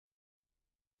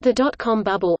The dot-com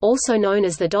bubble, also known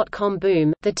as the dot-com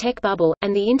boom, the tech bubble,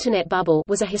 and the Internet bubble,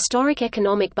 was a historic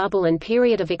economic bubble and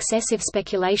period of excessive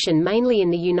speculation mainly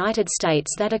in the United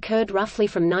States that occurred roughly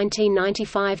from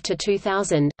 1995 to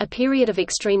 2000, a period of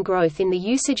extreme growth in the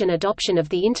usage and adoption of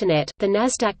the Internet. The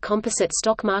Nasdaq Composite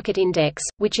Stock Market Index,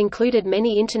 which included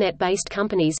many Internet-based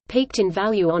companies, peaked in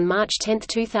value on March 10,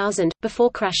 2000, before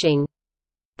crashing.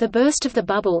 The burst of the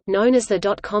bubble, known as the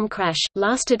dot-com crash,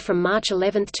 lasted from March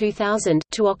 11, 2000,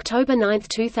 to October 9,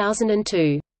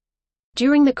 2002.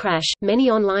 During the crash,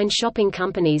 many online shopping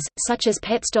companies, such as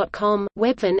Pets.com,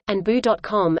 Webvan, and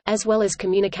Boo.com, as well as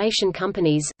communication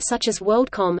companies, such as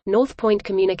WorldCom, Northpoint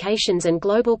Communications and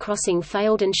Global Crossing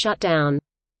failed and shut down.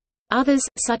 Others,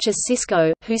 such as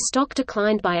Cisco, whose stock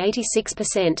declined by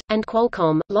 86%, and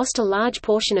Qualcomm, lost a large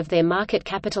portion of their market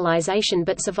capitalization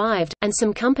but survived, and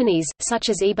some companies, such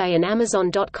as eBay and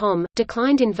Amazon.com,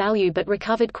 declined in value but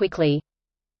recovered quickly.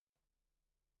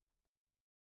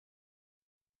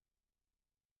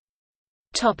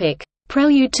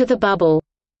 Prelude to the bubble.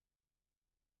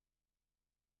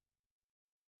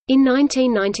 In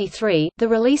 1993, the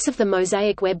release of the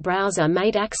Mosaic web browser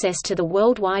made access to the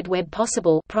World Wide Web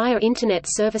possible. Prior Internet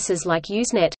services like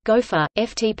Usenet, Gopher,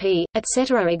 FTP,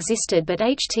 etc. existed, but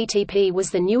HTTP was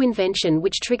the new invention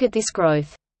which triggered this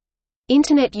growth.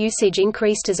 Internet usage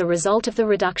increased as a result of the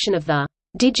reduction of the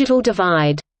digital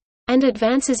divide and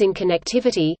advances in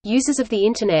connectivity, users of the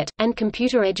Internet, and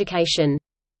computer education.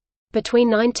 Between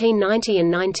 1990 and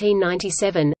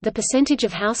 1997, the percentage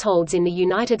of households in the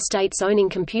United States owning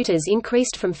computers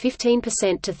increased from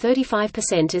 15% to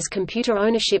 35% as computer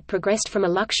ownership progressed from a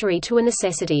luxury to a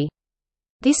necessity.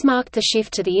 This marked the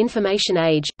shift to the information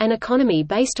age, an economy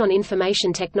based on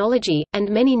information technology, and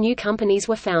many new companies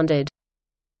were founded.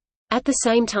 At the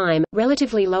same time,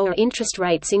 relatively lower interest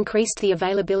rates increased the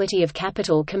availability of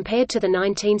capital compared to the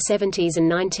 1970s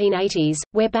and 1980s,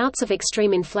 where bouts of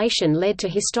extreme inflation led to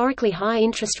historically high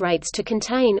interest rates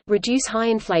to reduce high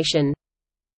inflation.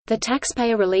 The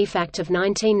Taxpayer Relief Act of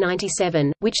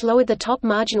 1997, which lowered the top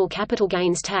marginal capital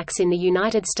gains tax in the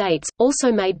United States,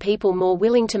 also made people more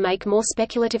willing to make more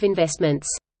speculative investments.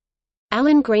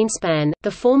 Alan Greenspan,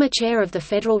 the former chair of the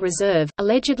Federal Reserve,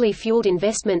 allegedly fueled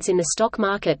investments in the stock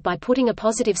market by putting a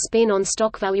positive spin on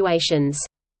stock valuations.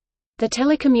 The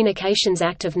Telecommunications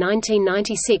Act of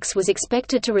 1996 was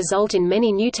expected to result in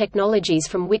many new technologies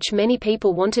from which many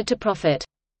people wanted to profit.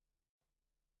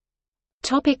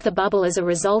 The bubble. As a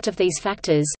result of these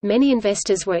factors, many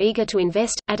investors were eager to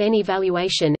invest, at any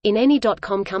valuation, in any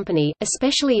dot-com company,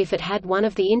 especially if it had one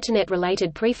of the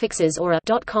Internet-related prefixes or a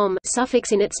 .com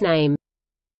suffix in its name.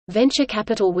 Venture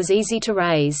capital was easy to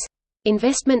raise.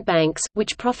 Investment banks,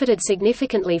 which profited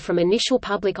significantly from initial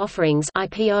public offerings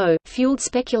 (IPO), fueled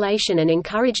speculation and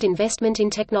encouraged investment in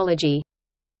technology.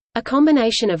 A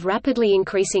combination of rapidly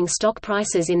increasing stock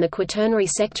prices in the quaternary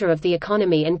sector of the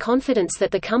economy and confidence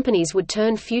that the companies would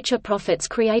turn future profits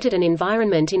created an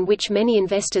environment in which many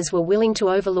investors were willing to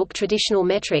overlook traditional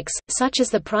metrics, such as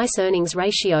the price-earnings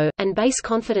ratio, and base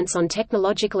confidence on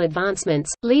technological advancements,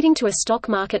 leading to a stock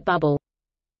market bubble.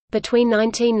 Between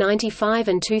 1995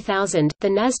 and 2000, the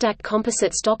Nasdaq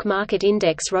Composite Stock Market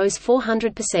Index rose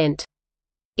 400%.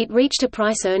 It reached a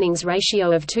price-earnings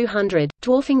ratio of 200,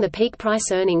 dwarfing the peak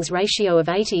price-earnings ratio of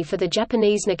 80 for the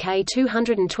Japanese Nikkei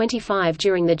 225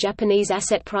 during the Japanese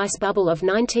asset price bubble of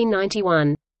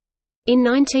 1991. In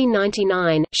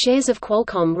 1999, shares of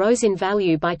Qualcomm rose in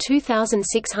value by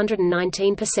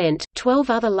 2,619%, 12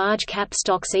 other large-cap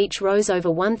stocks each rose over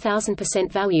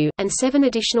 1,000% value, and 7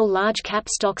 additional large-cap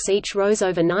stocks each rose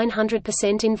over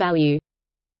 900% in value.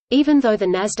 Even though the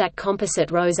Nasdaq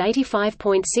Composite rose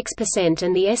 85.6%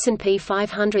 and the S&P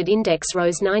 500 index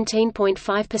rose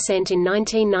 19.5% in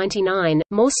 1999,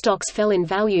 more stocks fell in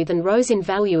value than rose in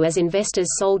value as investors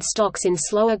sold stocks in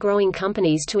slower-growing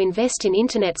companies to invest in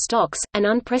Internet stocks. An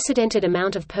unprecedented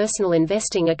amount of personal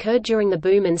investing occurred during the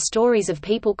boom, and stories of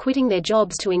people quitting their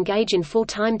jobs to engage in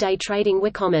full-time day trading were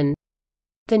common.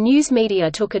 The news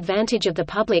media took advantage of the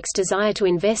public's desire to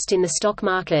invest in the stock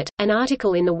market. An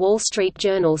article in the Wall Street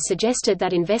Journal suggested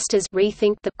that investors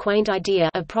rethink the quaint idea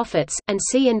of profits, and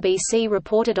CNBC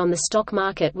reported on the stock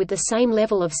market with the same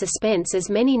level of suspense as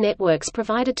many networks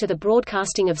provided to the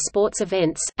broadcasting of sports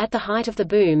events. At the height of the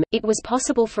boom, it was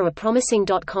possible for a promising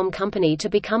dot-com company to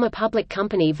become a public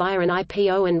company via an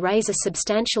IPO and raise a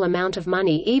substantial amount of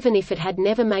money even if it had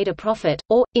never made a profit,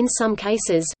 or, in some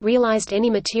cases, realized any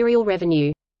material revenue.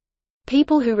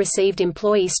 People who received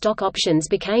employee stock options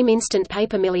became instant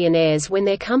paper millionaires when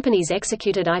their companies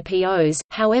executed IPOs.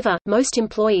 However, most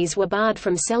employees were barred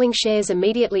from selling shares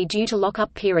immediately due to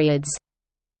lock-up periods.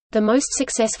 The most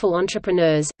successful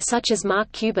entrepreneurs, such as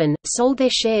Mark Cuban, sold their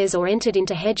shares or entered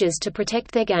into hedges to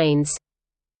protect their gains.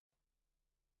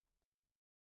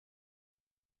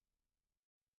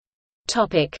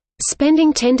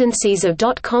 Spending tendencies of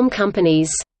dot-com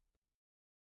companies.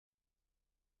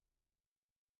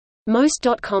 Most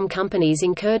dot-com companies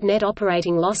incurred net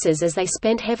operating losses as they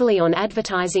spent heavily on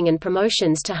advertising and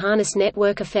promotions to harness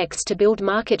network effects to build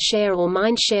market share or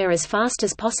mind share as fast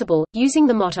as possible, using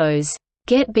the mottos,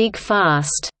 "Get big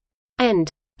fast," and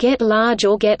 "Get large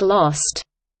or get lost."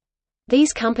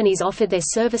 These companies offered their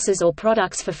services or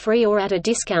products for free or at a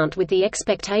discount with the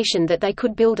expectation that they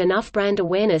could build enough brand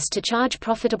awareness to charge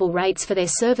profitable rates for their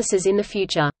services in the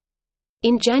future.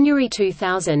 In January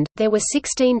 2000, there were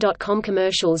 16 dot-com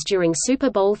commercials during Super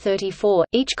Bowl 34,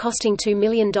 each costing $2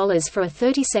 million for a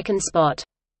 30-second spot.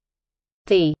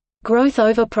 The "growth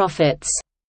over profits"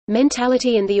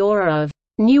 mentality and the aura of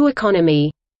 "new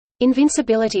economy"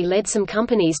 invincibility led some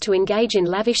companies to engage in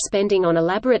lavish spending on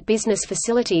elaborate business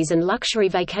facilities and luxury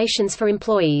vacations for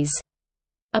employees.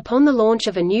 Upon the launch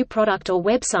of a new product or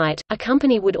website, a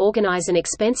company would organize an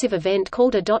expensive event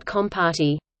called a dot-com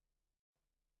party.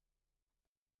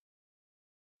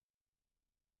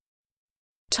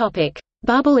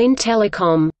 Bubble in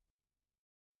telecom.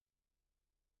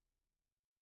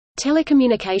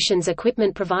 Telecommunications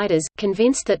equipment providers,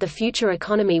 convinced that the future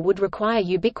economy would require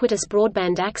ubiquitous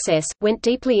broadband access, went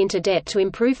deeply into debt to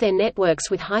improve their networks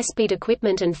with high-speed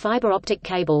equipment and fiber optic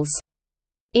cables.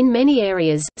 In many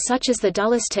areas, such as the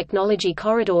Dulles Technology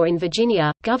Corridor in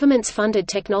Virginia, governments funded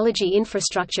technology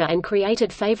infrastructure and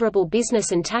created favorable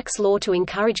business and tax law to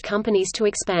encourage companies to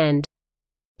expand.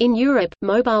 In Europe,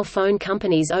 mobile phone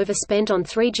companies overspent on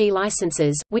 3G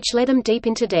licenses, which led them deep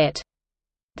into debt.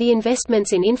 The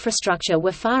investments in infrastructure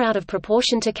were far out of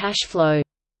proportion to cash flow.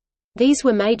 These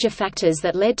were major factors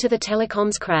that led to the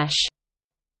telecoms crash.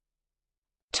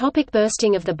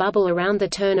 Bursting of the bubble. Around the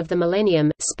turn of the millennium,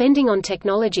 spending on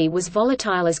technology was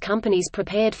volatile as companies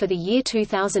prepared for the year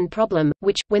 2000 problem,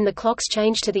 which, when the clocks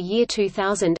changed to the year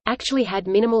 2000, actually had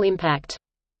minimal impact.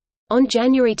 On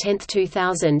January 10,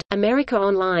 2000, America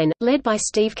Online, led by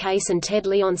Steve Case and Ted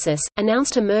Leonsis,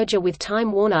 announced a merger with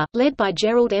Time Warner, led by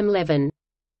Gerald M. Levin.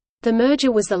 The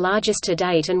merger was the largest to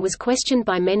date and was questioned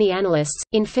by many analysts.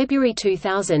 In February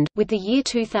 2000, with the year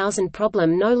 2000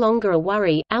 problem no longer a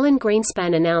worry, Alan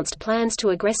Greenspan announced plans to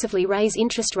aggressively raise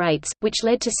interest rates, which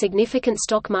led to significant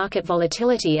stock market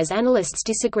volatility as analysts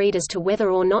disagreed as to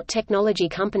whether or not technology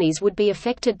companies would be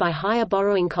affected by higher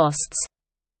borrowing costs.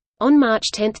 On March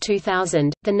 10,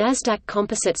 2000, the Nasdaq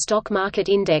Composite Stock Market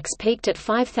Index peaked at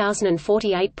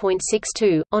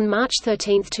 5,048.62. On March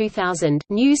 13, 2000,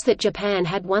 news that Japan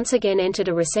had once again entered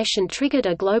a recession triggered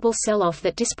a global sell-off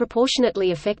that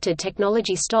disproportionately affected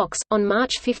technology stocks. On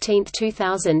March 15,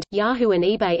 2000, Yahoo and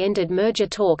eBay ended merger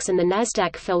talks and the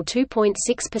Nasdaq fell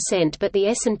 2.6%, but the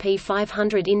S&P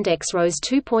 500 index rose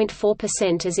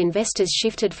 2.4% as investors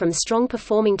shifted from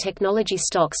strong-performing technology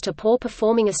stocks to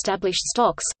poor-performing established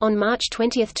stocks. On March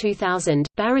 20, 2000,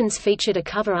 Barron's featured a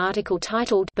cover article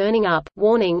titled "Burning Up,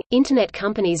 Warning, Internet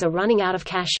Companies Are Running Out of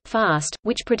Cash, Fast,"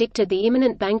 which predicted the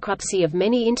imminent bankruptcy of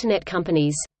many Internet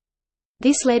companies.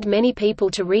 This led many people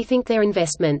to rethink their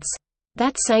investments.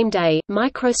 That same day,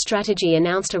 MicroStrategy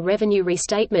announced a revenue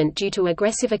restatement due to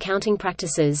aggressive accounting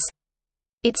practices.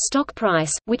 Its stock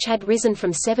price, which had risen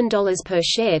from $7 per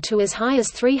share to as high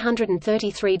as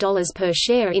 $333 per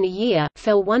share in a year,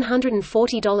 fell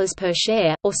 $140 per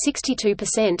share, or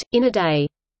 62%, in a day.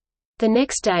 The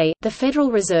next day, the Federal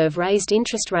Reserve raised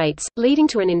interest rates, leading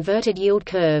to an inverted yield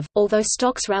curve, although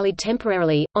stocks rallied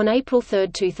temporarily. On April 3,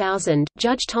 2000,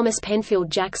 Judge Thomas Penfield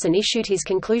Jackson issued his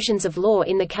conclusions of law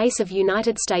in the case of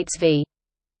United States v.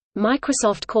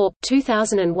 Microsoft Corp.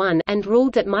 2001 and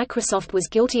ruled that Microsoft was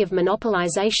guilty of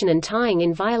monopolization and tying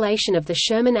in violation of the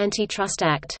Sherman Antitrust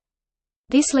Act.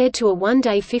 This led to a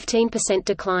one-day 15%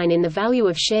 decline in the value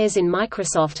of shares in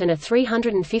Microsoft and a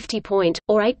 350-point,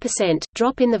 or 8%,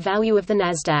 drop in the value of the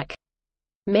Nasdaq.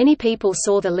 Many people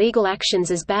saw the legal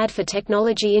actions as bad for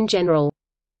technology in general.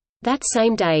 That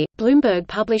same day, Bloomberg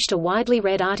published a widely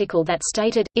read article that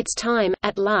stated, "It's time,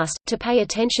 at last, to pay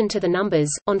attention to the numbers."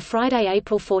 On Friday,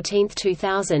 April 14,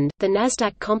 2000, the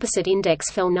Nasdaq Composite Index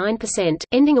fell 9%,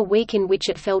 ending a week in which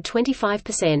it fell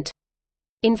 25%.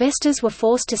 Investors were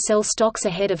forced to sell stocks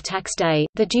ahead of tax day,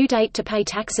 the due date to pay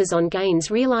taxes on gains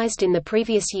realized in the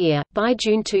previous year. By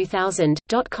June 2000,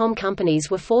 dot-com companies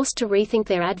were forced to rethink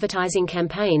their advertising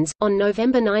campaigns. On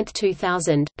November 9,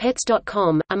 2000,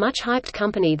 Pets.com, a much-hyped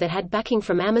company that had backing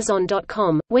from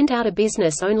Amazon.com, went out of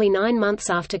business only 9 months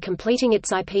after completing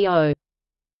its IPO.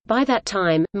 By that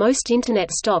time, most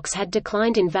Internet stocks had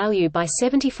declined in value by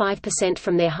 75%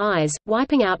 from their highs,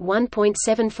 wiping out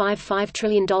 $1.755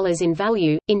 trillion in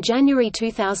value. In January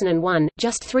 2001,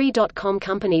 just 3 .com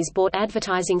companies bought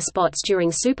advertising spots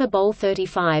during Super Bowl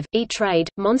 35: E-Trade,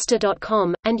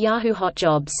 Monster.com, and Yahoo Hot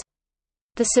Jobs.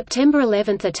 The September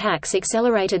 11 attacks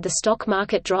accelerated the stock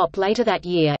market drop later that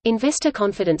year. Investor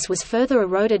confidence was further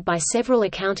eroded by several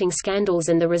accounting scandals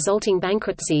and the resulting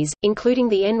bankruptcies, including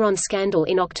the Enron scandal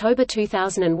in October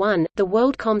 2001, the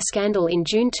WorldCom scandal in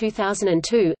June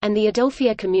 2002, and the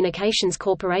Adelphia Communications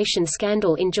Corporation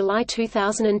scandal in July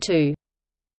 2002.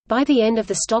 By the end of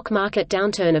the stock market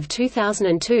downturn of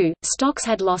 2002, stocks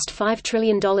had lost $5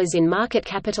 trillion in market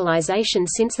capitalization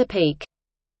since the peak.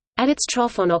 At its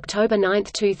trough on October 9,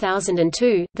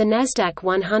 2002, the Nasdaq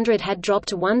 100 had dropped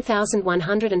to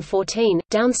 1,114,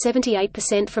 down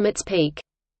 78% from its peak.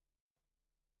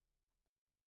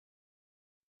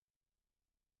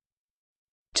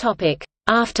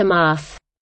 Aftermath.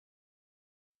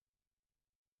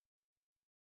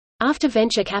 After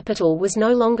venture capital was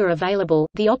no longer available,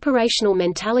 the operational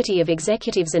mentality of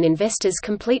executives and investors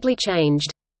completely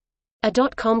changed. A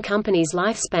dot-com company's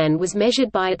lifespan was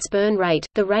measured by its burn rate,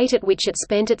 the rate at which it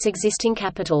spent its existing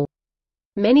capital.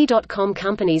 Many dot-com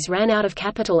companies ran out of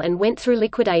capital and went through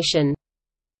liquidation.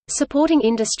 Supporting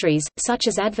industries, such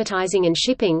as advertising and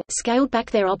shipping, scaled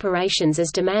back their operations as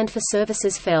demand for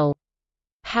services fell.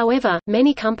 However,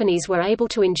 many companies were able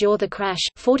to endure the crash.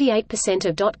 48%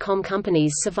 of dot-com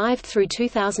companies survived through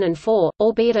 2004,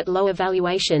 albeit at lower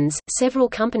valuations. Several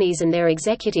companies and their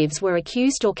executives were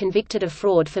accused or convicted of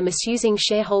fraud for misusing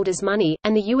shareholders' money,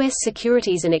 and the U.S.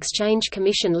 Securities and Exchange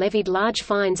Commission levied large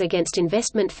fines against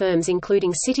investment firms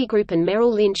including Citigroup and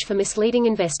Merrill Lynch for misleading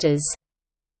investors.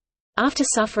 After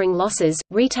suffering losses,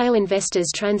 retail investors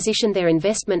transitioned their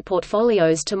investment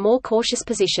portfolios to more cautious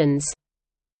positions.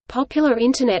 Popular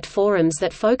Internet forums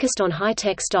that focused on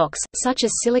high-tech stocks, such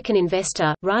as Silicon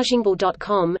Investor,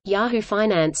 Rajingle.com, Yahoo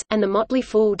Finance, and The Motley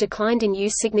Fool declined in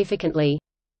use significantly.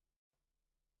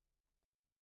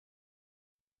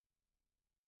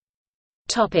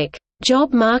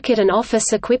 Job market and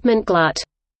office equipment glut.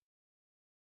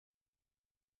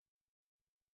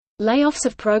 Layoffs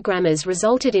of programmers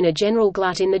resulted in a general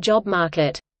glut in the job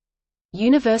market.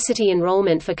 University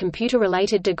enrollment for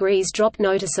computer-related degrees dropped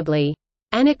noticeably.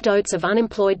 Anecdotes of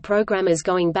unemployed programmers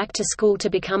going back to school to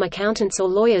become accountants or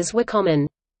lawyers were common.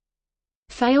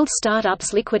 Failed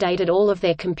startups liquidated all of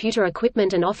their computer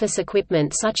equipment and office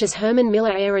equipment such as Herman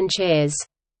Miller Air chairs.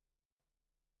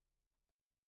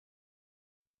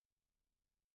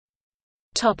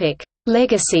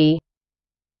 Legacy.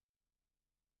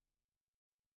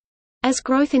 As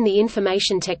growth in the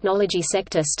information technology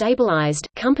sector stabilized,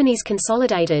 companies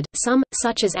consolidated. Some,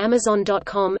 such as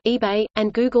Amazon.com, eBay,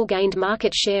 and Google gained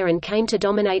market share and came to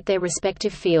dominate their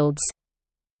respective fields.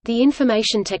 The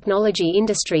information technology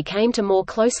industry came to more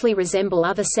closely resemble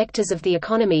other sectors of the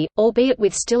economy, albeit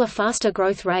with still a faster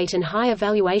growth rate and higher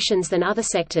valuations than other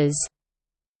sectors.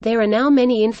 There are now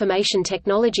many information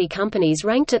technology companies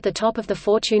ranked at the top of the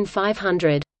Fortune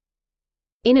 500.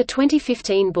 In a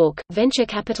 2015 book, venture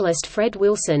capitalist Fred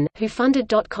Wilson, who funded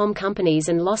dot-com companies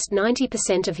and lost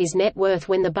 90% of his net worth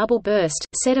when the bubble burst,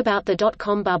 said about the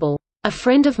dot-com bubble, "A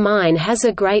friend of mine has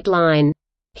a great line.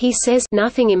 He says,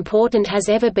 nothing important has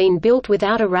ever been built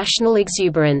without a rational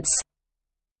exuberance.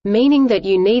 Meaning that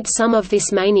you need some of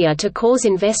this mania to cause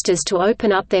investors to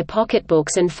open up their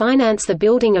pocketbooks and finance the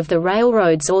building of the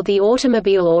railroads or the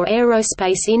automobile or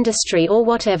aerospace industry or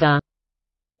whatever.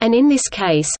 And in this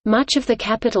case, much of the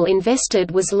capital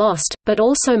invested was lost, but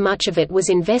also much of it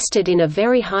was invested in a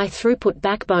very high-throughput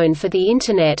backbone for the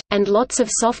Internet, and lots of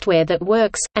software that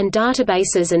works, and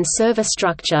databases and server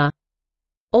structure.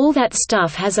 All that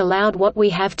stuff has allowed what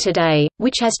we have today,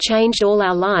 which has changed all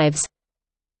our lives.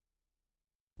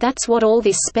 That's what all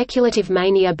this speculative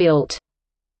mania built."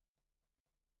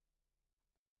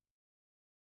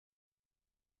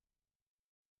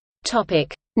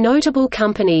 Notable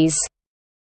companies.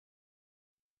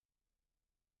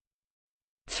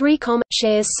 3Com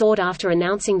shares soared after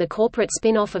announcing the corporate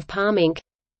spin-off of Palm Inc.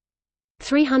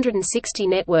 360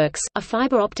 Networks, a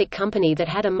fiber optic company that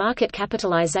had a market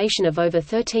capitalization of over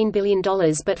 $13 billion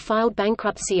but filed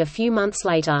bankruptcy a few months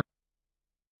later.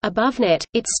 AboveNet,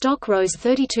 its stock rose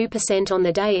 32% on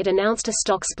the day it announced a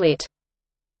stock split.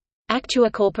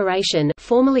 Actua Corporation,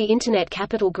 formerly Internet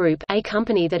Capital Group, a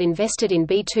company that invested in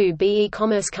B2B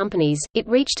e-commerce companies, it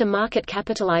reached a market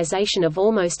capitalization of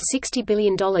almost $60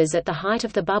 billion at the height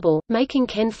of the bubble, making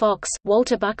Ken Fox,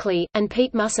 Walter Buckley, and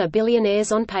Pete Musser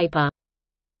billionaires on paper.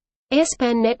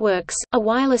 Airspan Networks, a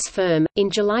wireless firm, in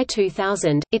July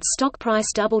 2000, its stock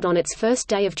price doubled on its first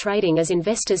day of trading as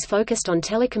investors focused on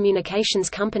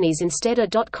telecommunications companies instead of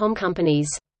 .com companies.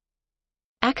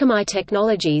 Akamai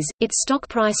Technologies, its stock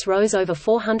price rose over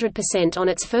 400% on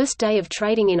its first day of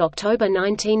trading in October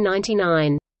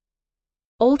 1999.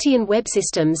 Altium Web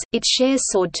Systems, its shares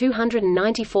soared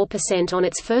 294% on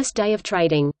its first day of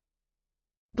trading.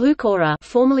 Bluecora,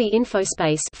 formerly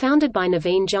Infospace, founded by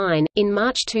Naveen Jain, in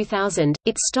March 2000,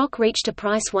 its stock reached a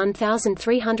price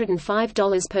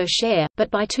 $1,305 per share,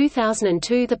 but by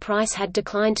 2002 the price had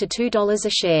declined to $2 a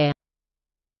share.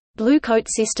 Blue Coat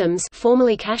Systems,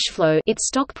 formerly Cashflow, its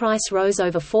stock price rose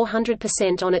over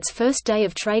 400% on its first day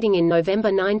of trading in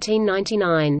November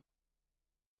 1999.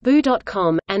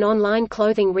 Boo.com, an online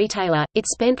clothing retailer, it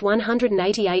spent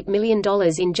 $188 million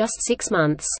in just 6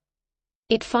 months.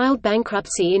 It filed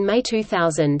bankruptcy in May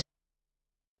 2000.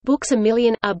 Books A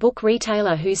Million, a book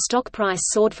retailer whose stock price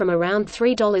soared from around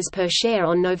 $3 per share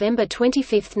on November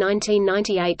 25,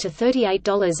 1998 to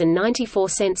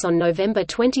 $38.94 on November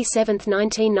 27,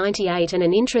 1998 and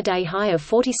an intraday high of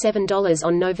 $47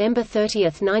 on November 30,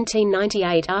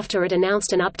 1998 after it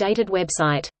announced an updated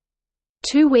website.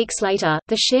 2 weeks later,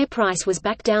 the share price was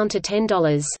back down to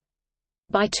 $10.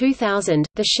 By 2000,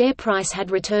 the share price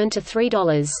had returned to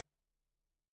 $3.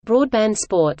 Broadband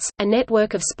Sports, a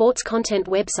network of sports content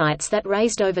websites that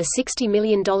raised over $60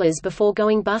 million before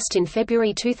going bust in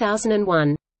February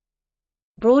 2001.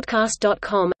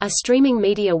 Broadcast.com, a streaming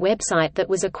media website that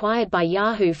was acquired by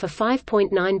Yahoo for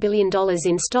 $5.9 billion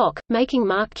in stock, making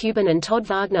Mark Cuban and Todd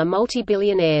Wagner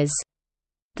multi-billionaires.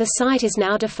 The site is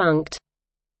now defunct.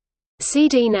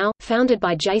 CD Now, founded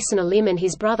by Jason Alim and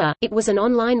his brother, it was an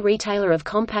online retailer of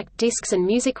compact discs and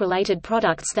music-related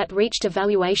products that reached a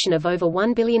valuation of over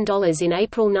 $1 billion in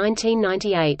April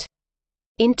 1998.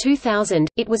 In 2000,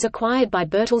 it was acquired by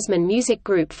Bertelsmann Music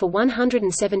Group for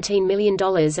 $117 million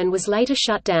and was later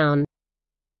shut down.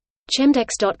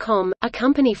 Chemdex.com, a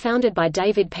company founded by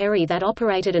David Perry that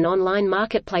operated an online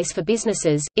marketplace for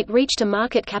businesses, it reached a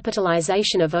market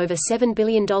capitalization of over $7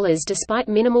 billion despite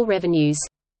minimal revenues.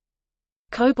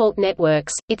 Cobalt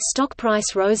Networks, its stock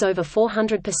price rose over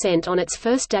 400% on its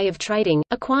first day of trading,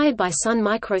 acquired by Sun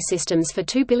Microsystems for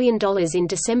 $2 billion in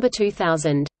December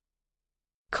 2000.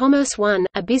 Commerce One,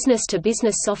 a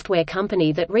business-to-business software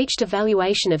company that reached a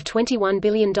valuation of $21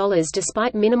 billion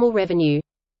despite minimal revenue.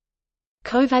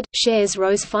 Covad, shares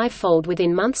rose fivefold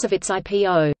within months of its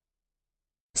IPO.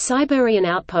 Siberian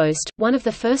Outpost, one of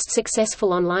the first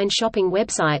successful online shopping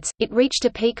websites, it reached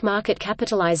a peak market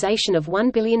capitalization of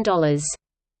 $1 billion.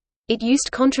 It used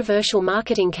controversial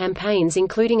marketing campaigns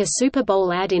including a Super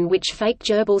Bowl ad in which fake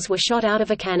gerbils were shot out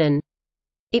of a cannon.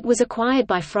 It was acquired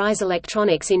by Fry's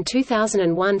Electronics in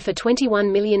 2001 for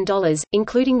 $21 million,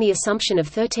 including the assumption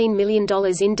of $13 million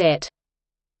in debt.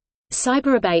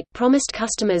 CyberRebate promised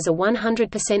customers a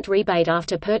 100% rebate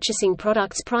after purchasing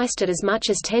products priced at as much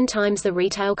as 10 times the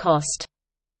retail cost.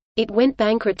 It went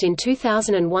bankrupt in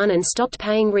 2001 and stopped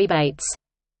paying rebates.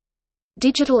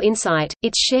 Digital Insight,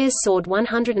 its shares soared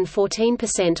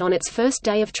 114% on its first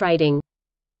day of trading.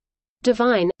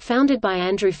 Divine, founded by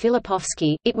Andrew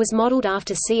Filipovsky, it was modeled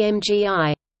after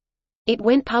CMGI. It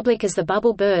went public as the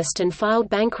bubble burst and filed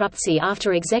bankruptcy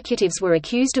after executives were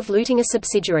accused of looting a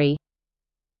subsidiary.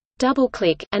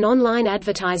 DoubleClick, an online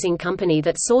advertising company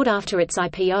that soared after its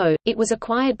IPO, it was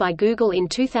acquired by Google in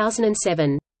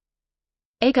 2007.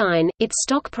 Egine, its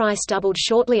stock price doubled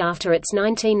shortly after its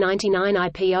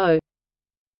 1999 IPO.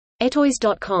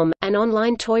 Etoys.com, an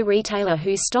online toy retailer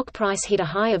whose stock price hit a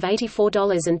high of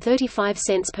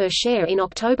 $84.35 per share in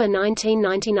October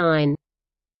 1999.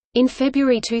 In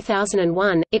February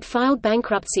 2001, it filed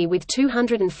bankruptcy with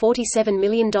 $247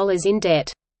 million in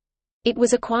debt. It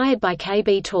was acquired by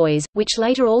KB Toys, which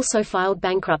later also filed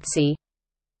bankruptcy.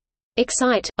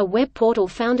 Excite, a web portal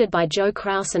founded by Joe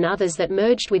Kraus and others that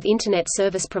merged with internet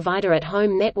service provider At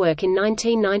Home Network in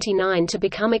 1999 to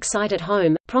become Excite at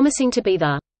Home, promising to be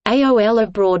the AOL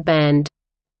of broadband.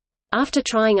 After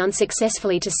trying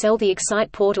unsuccessfully to sell the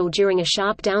Excite portal during a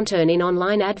sharp downturn in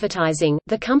online advertising,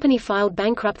 the company filed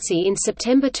bankruptcy in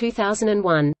September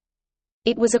 2001.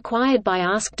 It was acquired by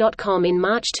Ask.com in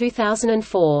March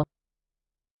 2004.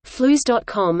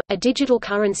 Flues.com, a digital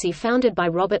currency founded by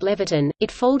Robert Levitan,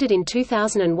 it folded in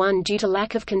 2001 due to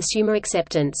lack of consumer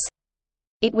acceptance.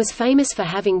 It was famous for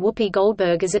having Whoopi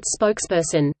Goldberg as its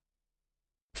spokesperson.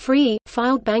 Free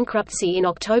filed bankruptcy in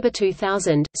October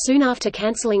 2000, soon after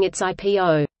canceling its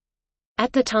IPO.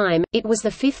 At the time, it was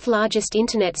the fifth largest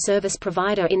internet service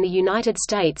provider in the United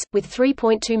States, with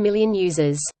 3.2 million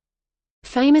users.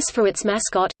 Famous for its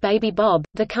mascot, Baby Bob,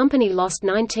 the company lost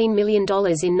 $19 million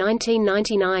in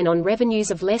 1999 on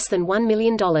revenues of less than $1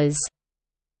 million.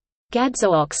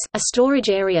 Gadzoox, a storage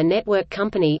area network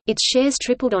company, its shares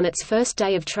tripled on its first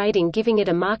day of trading, giving it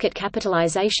a market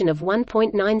capitalization of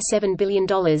 $1.97 billion.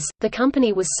 The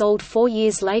company was sold 4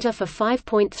 years later for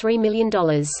 $5.3 million.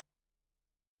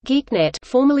 GeekNet,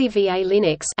 formerly VA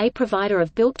Linux, a provider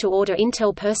of built-to-order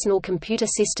Intel personal computer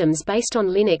systems based on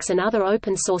Linux and other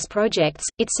open-source projects,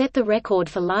 it set the record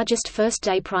for largest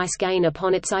first-day price gain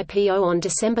upon its IPO on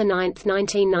December 9,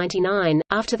 1999.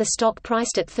 After the stock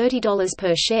priced at $30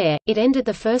 per share, it ended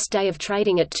the first day of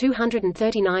trading at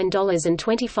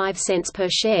 $239.25 per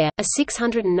share, a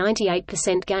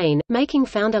 698% gain, making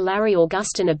founder Larry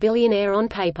Augustin a billionaire on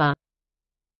paper.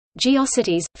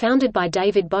 Geocities, founded by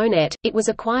David Bonet, it was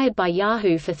acquired by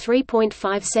Yahoo for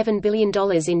 $3.57 billion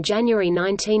in January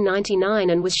 1999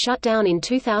 and was shut down in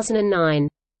 2009.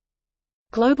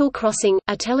 Global Crossing,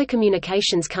 a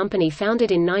telecommunications company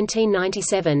founded in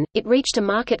 1997, it reached a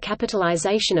market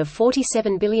capitalization of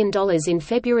 $47 billion in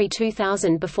February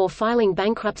 2000 before filing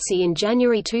bankruptcy in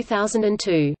January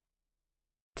 2002.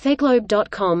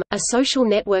 Theglobe.com, a social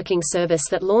networking service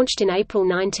that launched in April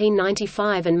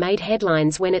 1995 and made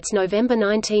headlines when its November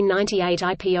 1998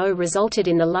 IPO resulted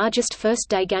in the largest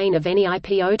first-day gain of any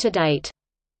IPO to date.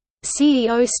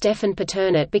 CEO Stefan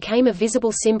Paternot became a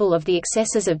visible symbol of the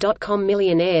excesses of dot-com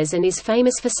millionaires and is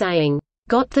famous for saying,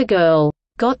 "Got the girl.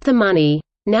 Got the money.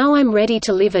 Now I'm ready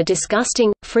to live a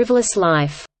disgusting, frivolous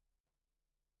life."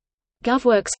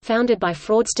 GovWorks, founded by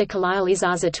fraudster Khalil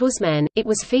Izaza Tuzman, it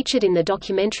was featured in the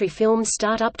documentary film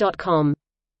Startup.com.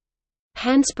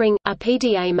 Handspring, a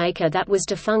PDA maker that was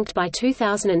defunct by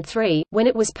 2003, when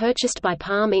it was purchased by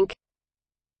Palm Inc.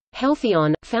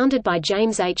 Healthion, founded by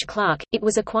James H. Clark, it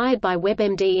was acquired by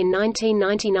WebMD in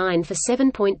 1999 for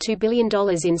 $7.2 billion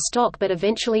in stock but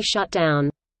eventually shut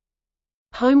down.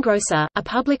 HomeGrocer, a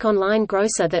public online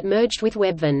grocer that merged with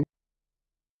Webvan.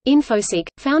 Infoseek,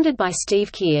 founded by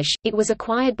Steve Kirsch, it was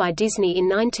acquired by Disney in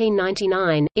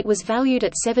 1999, it was valued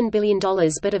at $7 billion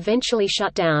but eventually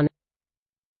shut down.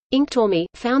 Inktomi,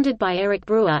 founded by Eric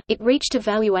Brewer, it reached a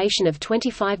valuation of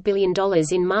 $25 billion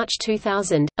in March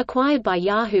 2000, acquired by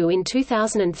Yahoo in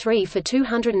 2003 for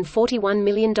 $241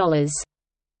 million.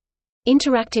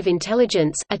 Interactive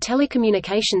Intelligence, a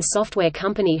telecommunications software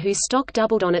company whose stock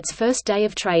doubled on its first day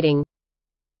of trading.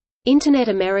 Internet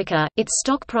America, its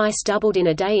stock price doubled in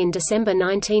a day in December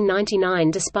 1999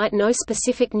 despite no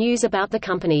specific news about the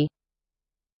company.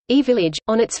 eVillage,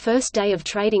 on its first day of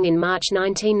trading in March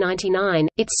 1999,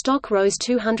 its stock rose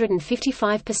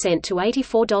 255% to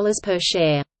 $84 per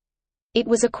share. It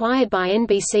was acquired by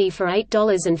NBC for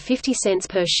 $8.50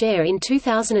 per share in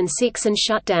 2006 and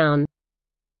shut down.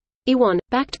 Iwan,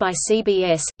 backed by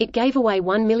CBS, it gave away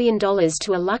 $1 million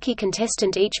to a lucky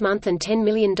contestant each month and $10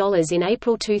 million in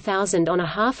April 2000 on a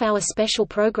half-hour special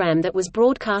program that was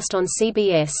broadcast on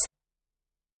CBS.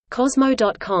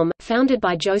 Cosmo.com, founded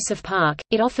by Joseph Park,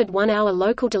 it offered 1-hour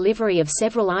local delivery of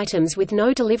several items with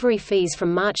no delivery fees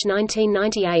from March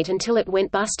 1998 until it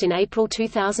went bust in April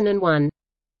 2001.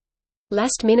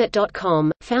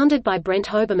 LastMinute.com, founded by Brent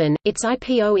Hoberman, its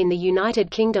IPO in the United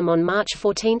Kingdom on March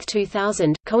 14,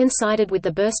 2000, coincided with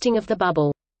the bursting of the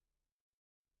bubble.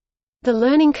 The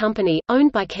Learning Company,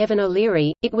 owned by Kevin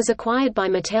O'Leary, it was acquired by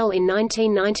Mattel in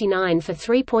 1999 for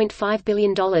 $3.5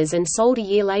 billion and sold a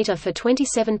year later for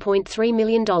 $27.3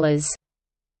 million.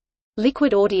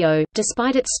 Liquid Audio,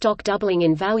 despite its stock doubling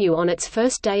in value on its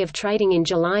first day of trading in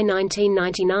July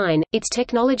 1999, its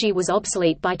technology was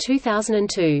obsolete by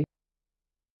 2002.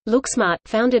 LookSmart,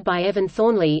 founded by Evan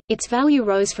Thornley, its value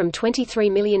rose from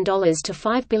 $23 million to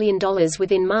 $5 billion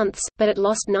within months, but it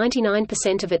lost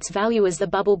 99% of its value as the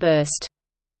bubble burst.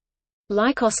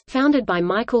 Lycos, founded by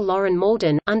Michael Lauren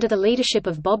Malden, under the leadership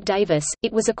of Bob Davis,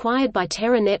 it was acquired by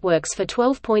Terra Networks for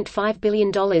 $12.5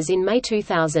 billion in May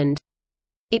 2000.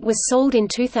 It was sold in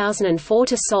 2004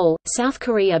 to Seoul, South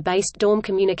Korea-based Dorm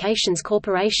Communications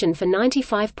Corporation for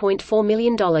 $95.4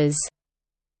 million.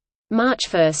 March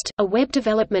 1, a web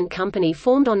development company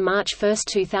formed on March 1,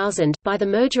 2000, by the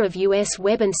merger of US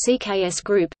Web and CKS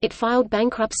Group, it filed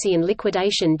bankruptcy and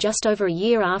liquidation just over a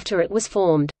year after it was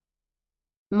formed.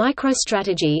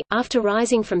 MicroStrategy, after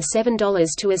rising from $7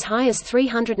 to as high as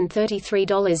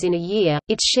 $333 in a year,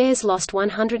 its shares lost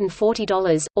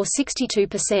 $140, or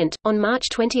 62%, on March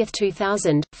 20,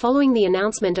 2000, following the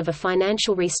announcement of a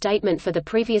financial restatement for the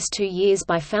previous 2 years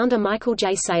by founder Michael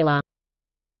J. Saylor.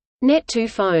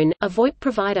 Net2Phone, a VoIP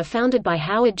provider founded by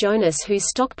Howard Jonas whose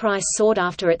stock price soared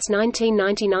after its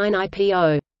 1999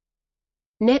 IPO.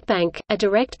 NetBank, a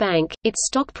direct bank, its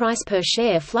stock price per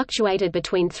share fluctuated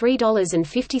between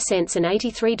 $3.50 and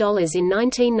 $83 in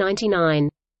 1999.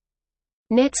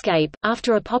 Netscape,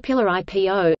 after a popular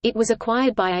IPO, it was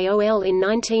acquired by AOL in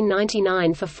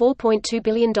 1999 for $4.2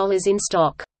 billion in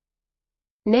stock.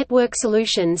 Network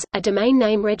Solutions, a domain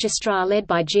name registrar led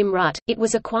by Jim Rutt, it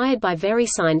was acquired by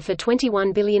VeriSign for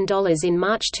 $21 billion in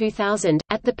March 2000,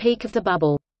 at the peak of the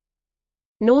bubble.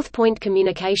 Northpoint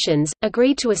Communications,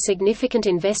 agreed to a significant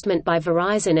investment by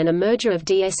Verizon and a merger of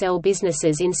DSL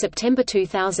businesses in September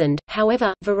 2000,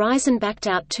 however, Verizon backed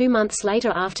out 2 months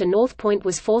later after Northpoint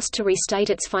was forced to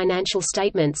restate its financial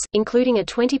statements, including a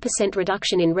 20%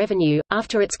 reduction in revenue,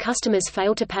 after its customers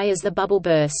failed to pay as the bubble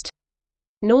burst.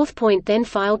 Northpoint then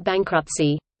filed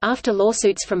bankruptcy. After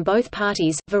lawsuits from both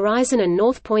parties, Verizon and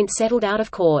Northpoint settled out of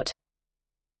court.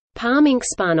 Palm Inc.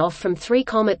 spun off from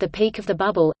 3Com at the peak of the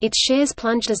bubble, its shares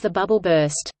plunged as the bubble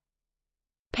burst.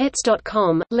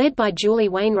 Pets.com, led by Julie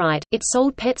Wainwright, it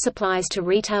sold pet supplies to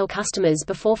retail customers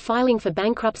before filing for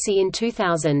bankruptcy in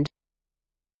 2000.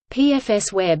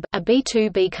 PFS Web, a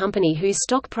B2B company whose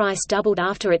stock price doubled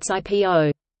after its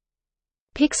IPO.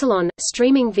 Pixelon,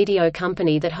 streaming video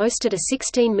company that hosted a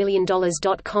 $16 million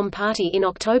 .com party in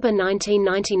October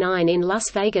 1999 in Las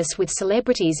Vegas with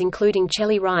celebrities including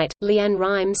Chelly Wright, Leanne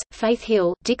Rimes, Faith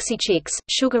Hill, Dixie Chicks,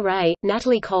 Sugar Ray,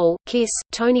 Natalie Cole, Kiss,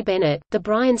 Tony Bennett, the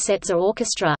Brian Setzer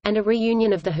Orchestra, and a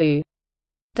reunion of The Who.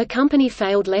 The company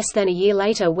failed less than a year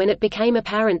later when it became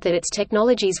apparent that its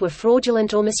technologies were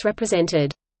fraudulent or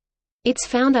misrepresented. Its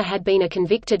founder had been a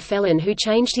convicted felon who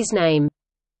changed his name.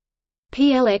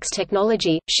 PLX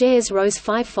Technology, shares rose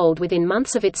fivefold within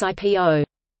months of its IPO.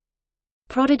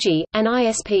 Prodigy, an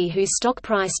ISP whose stock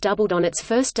price doubled on its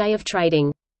first day of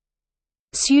trading.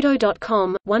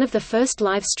 Pseudo.com, one of the first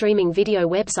live streaming video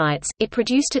websites, it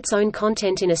produced its own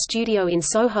content in a studio in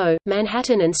Soho,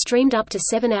 Manhattan and streamed up to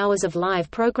 7 hours of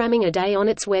live programming a day on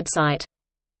its website.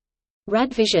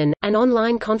 Radvision, an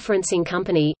online conferencing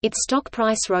company, its stock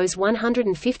price rose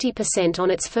 150%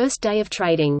 on its first day of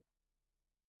trading.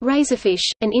 Razorfish,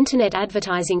 an internet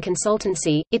advertising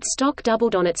consultancy, its stock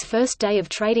doubled on its first day of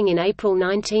trading in April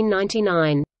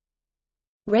 1999.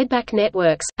 Redback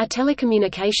Networks, a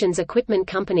telecommunications equipment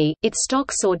company, its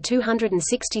stock soared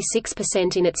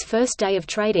 266% in its first day of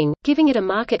trading, giving it a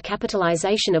market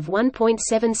capitalization of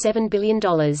 $1.77 billion.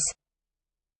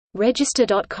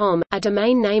 Register.com, a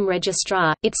domain name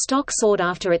registrar, its stock soared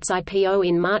after its IPO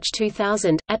in March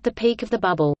 2000, at the peak of the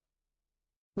bubble.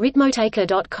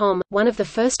 Ritmotaker.com, one of the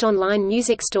first online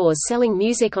music stores selling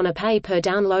music on a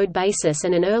pay-per-download basis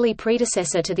and an early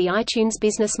predecessor to the iTunes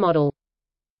business model.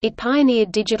 It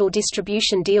pioneered digital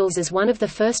distribution deals as one of the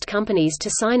first companies to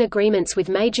sign agreements with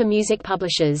major music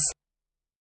publishers.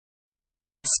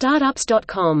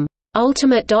 Startups.com,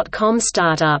 Ultimate.com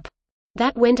startup,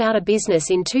 that went out of business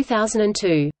in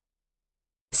 2002.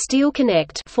 Steel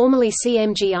Connect, formerly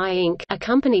CMGI Inc., a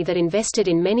company that invested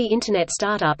in many Internet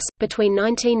startups. Between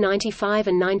 1995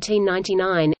 and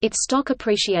 1999, its stock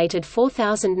appreciated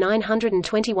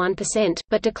 4,921%,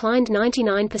 but declined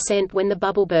 99% when the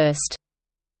bubble burst.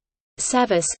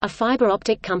 Savvis, a fiber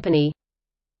optic company.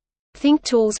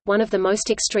 ThinkTools, one of the most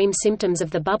extreme symptoms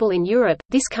of the bubble in Europe,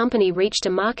 this company reached a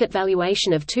market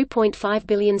valuation of 2.5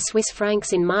 billion Swiss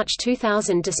francs in March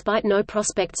 2000 despite no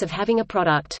prospects of having a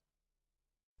product.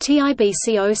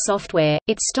 TIBCO Software,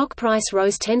 its stock price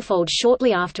rose tenfold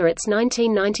shortly after its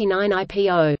 1999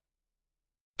 IPO.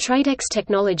 Tradex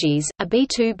Technologies, a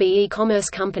B2B e-commerce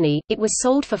company, it was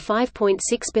sold for $5.6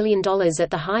 billion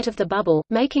at the height of the bubble,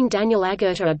 making Daniel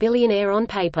Agerter a billionaire on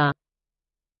paper.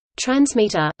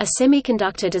 Transmeter, a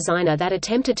semiconductor designer that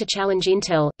attempted to challenge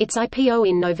Intel, its IPO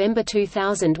in November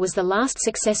 2000 was the last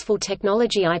successful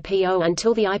technology IPO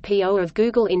until the IPO of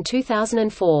Google in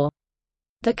 2004.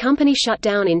 The company shut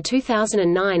down in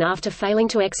 2009 after failing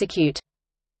to execute.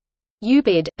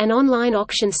 Ubid, an online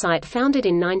auction site founded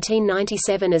in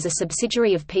 1997 as a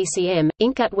subsidiary of PCM,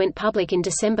 Inc. went public in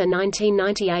December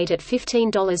 1998 at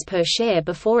 $15 per share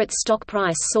before its stock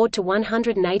price soared to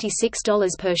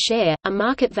 $186 per share, a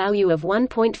market value of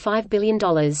 $1.5 billion.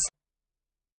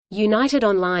 United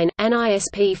Online, an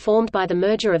ISP formed by the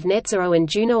merger of NetZero and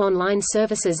Juno Online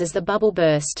Services as the bubble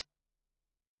burst.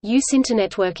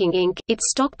 Internetworking Inc., its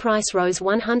stock price rose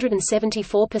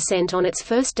 174% on its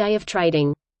first day of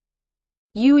trading.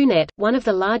 Unet, one of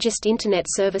the largest Internet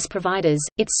service providers,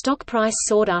 its stock price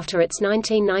soared after its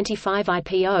 1995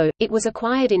 IPO, it was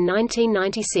acquired in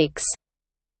 1996.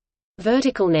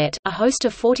 VerticalNet, a host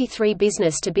of 43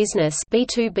 business-to-business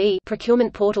 (B2B)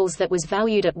 procurement portals that was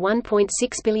valued at $1.6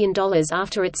 billion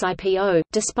after its IPO,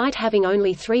 despite having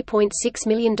only $3.6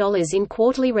 million in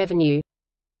quarterly revenue.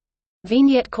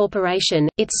 Vignette Corporation,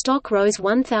 its stock rose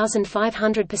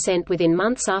 1,500% within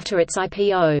months after its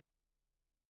IPO.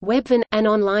 Webvan, an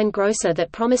online grocer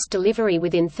that promised delivery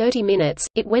within 30 minutes,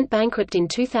 it went bankrupt in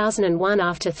 2001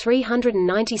 after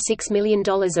 $396 million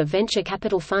of venture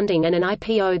capital funding and an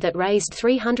IPO that raised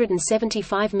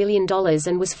 $375 million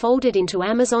and was folded into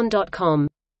Amazon.com.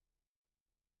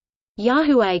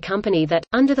 Yahoo, a company that,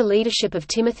 under the leadership of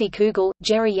Timothy Kugel,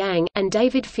 Jerry Yang, and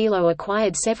David Filo,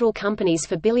 acquired several companies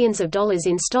for billions of dollars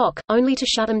in stock, only to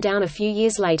shut them down a few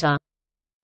years later.